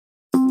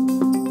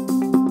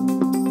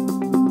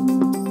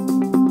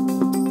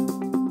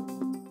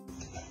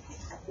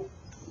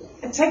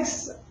it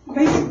takes,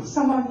 maybe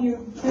some of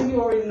you maybe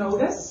already know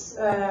this,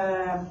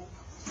 the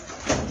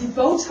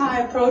bow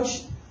tie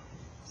approach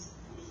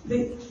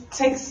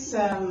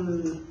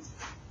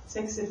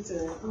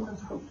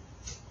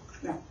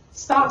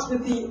starts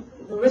with the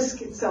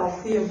risk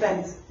itself, the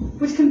event,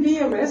 which can be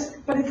a risk,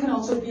 but it can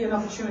also be an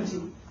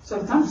opportunity. So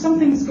if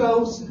something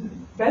goes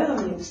better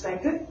than you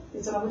expected,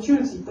 it's an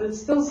opportunity, but it's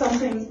still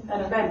something,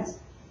 an event.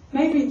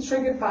 Maybe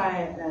triggered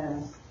by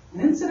an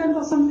incident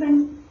or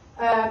something,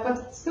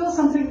 but still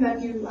something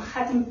that you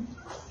hadn't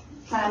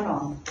planned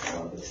on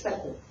or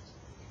expected.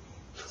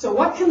 So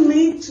what can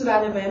lead to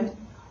that event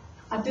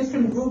are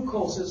different root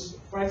causes,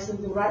 or actually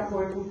the right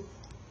word would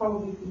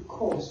probably be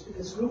cause,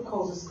 because root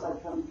cause is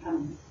like kind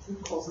of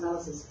root cause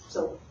analysis.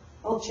 So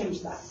I'll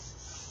change that.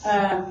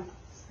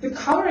 The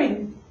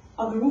coloring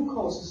of the root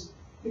causes,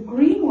 the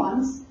green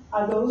ones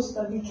are those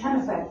that we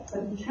can affect,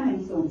 that we can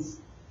influence,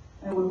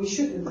 and what we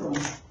should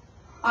influence.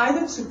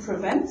 Either to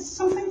prevent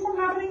something from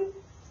happening,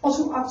 or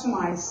to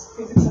optimize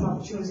if it's an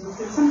opportunity. If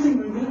it's something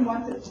we really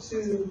wanted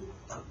to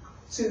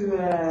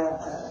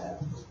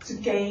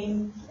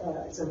gain,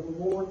 it's a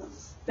reward,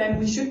 then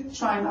we should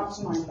try and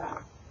optimize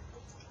that.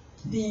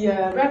 The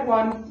red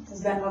one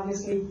is then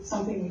obviously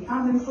something we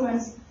can't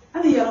influence,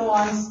 and the yellow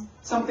one's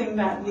something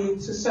that we,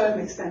 to a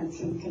certain extent,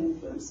 can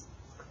influence.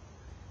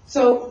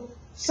 So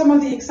some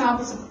of the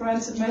examples of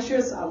preventive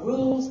measures are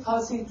rules,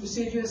 policy,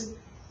 procedures,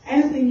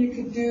 anything you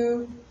could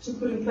do to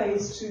put in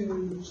place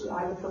to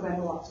either prevent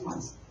or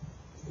optimize.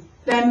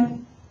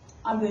 Then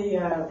on the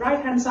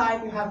right-hand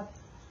side, you have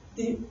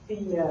the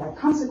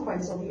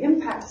consequence or the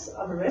impacts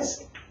of a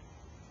risk.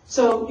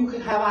 So you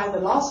could have either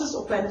losses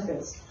or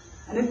benefits.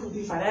 And it could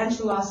be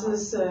financial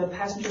losses,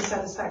 passenger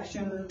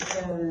satisfaction,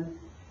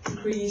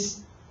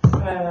 decreased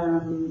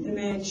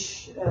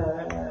image,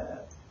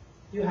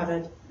 you have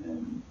it.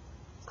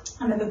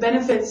 And then the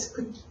benefits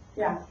could,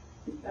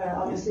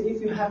 obviously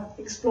if you have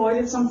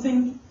exploited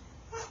something,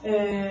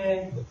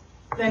 then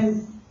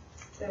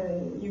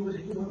you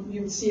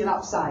would see an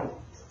upside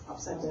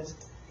risk.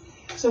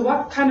 So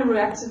what kind of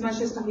reactive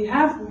measures do we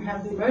have? We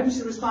have the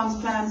emergency response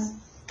plans,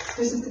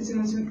 business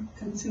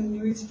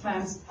continuity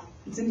plans,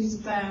 contingency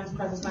plans,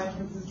 crisis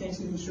management,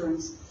 communication,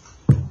 insurance,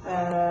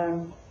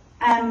 and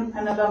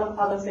a lot of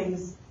other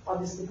things,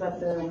 obviously,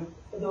 but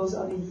those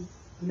are the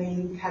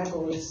main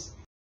categories.